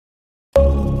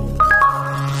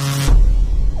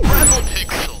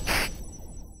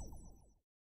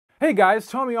Hey guys,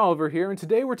 Tommy Oliver here, and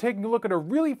today we're taking a look at a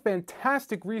really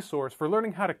fantastic resource for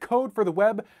learning how to code for the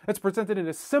web that's presented in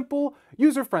a simple,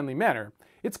 user-friendly manner.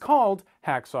 It's called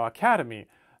Hacksaw Academy.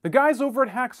 The guys over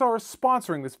at Hacksaw are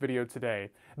sponsoring this video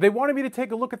today. They wanted me to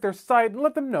take a look at their site and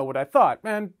let them know what I thought,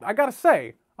 and I gotta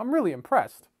say, I'm really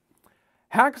impressed.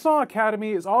 Hacksaw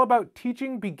Academy is all about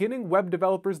teaching beginning web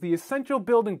developers the essential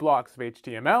building blocks of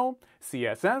HTML,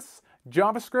 CSS,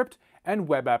 JavaScript, and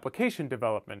web application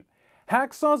development.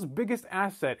 Hacksaw's biggest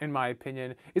asset, in my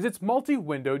opinion, is its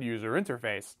multi-windowed user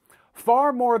interface.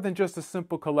 Far more than just a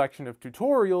simple collection of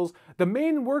tutorials, the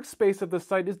main workspace of the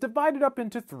site is divided up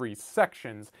into 3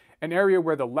 sections. An area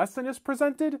where the lesson is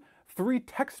presented, 3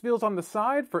 text fields on the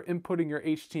side for inputting your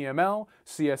HTML,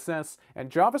 CSS, and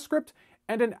JavaScript,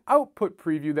 and an output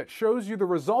preview that shows you the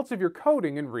results of your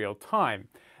coding in real time.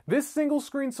 This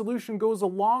single-screen solution goes a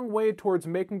long way towards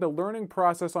making the learning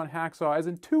process on Hacksaw as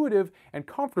intuitive and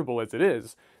comfortable as it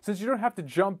is, since you don't have to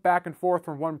jump back and forth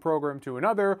from one program to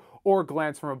another, or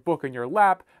glance from a book in your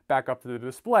lap back up to the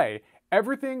display.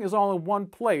 Everything is all in one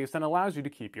place and allows you to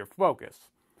keep your focus.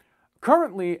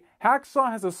 Currently,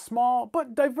 Hacksaw has a small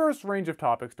but diverse range of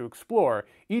topics to explore,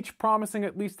 each promising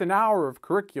at least an hour of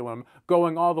curriculum,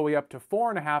 going all the way up to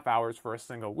 4.5 hours for a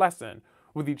single lesson,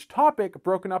 with each topic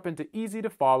broken up into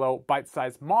easy-to-follow,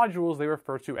 bite-sized modules they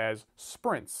refer to as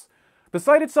sprints. The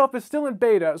site itself is still in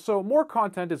beta, so more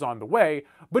content is on the way,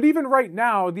 but even right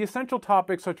now, the essential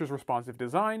topics such as responsive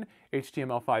design,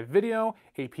 HTML5 video,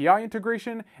 API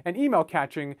integration, and email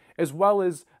catching, as well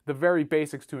as the very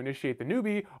basics to initiate the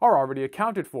newbie, are already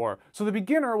accounted for, so the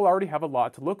beginner will already have a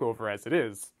lot to look over as it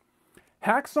is.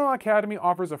 Hacksaw Academy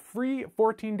offers a free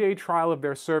 14-day trial of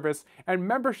their service, and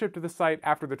membership to the site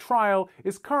after the trial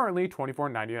is currently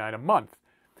 $24.99 a month.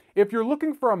 If you're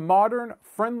looking for a modern,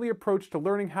 friendly approach to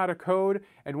learning how to code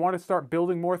and want to start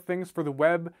building more things for the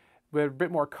web that are a bit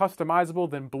more customizable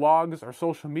than blogs or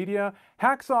social media,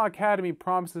 Hacksaw Academy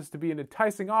promises to be an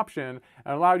enticing option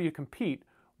and allow you to compete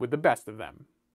with the best of them.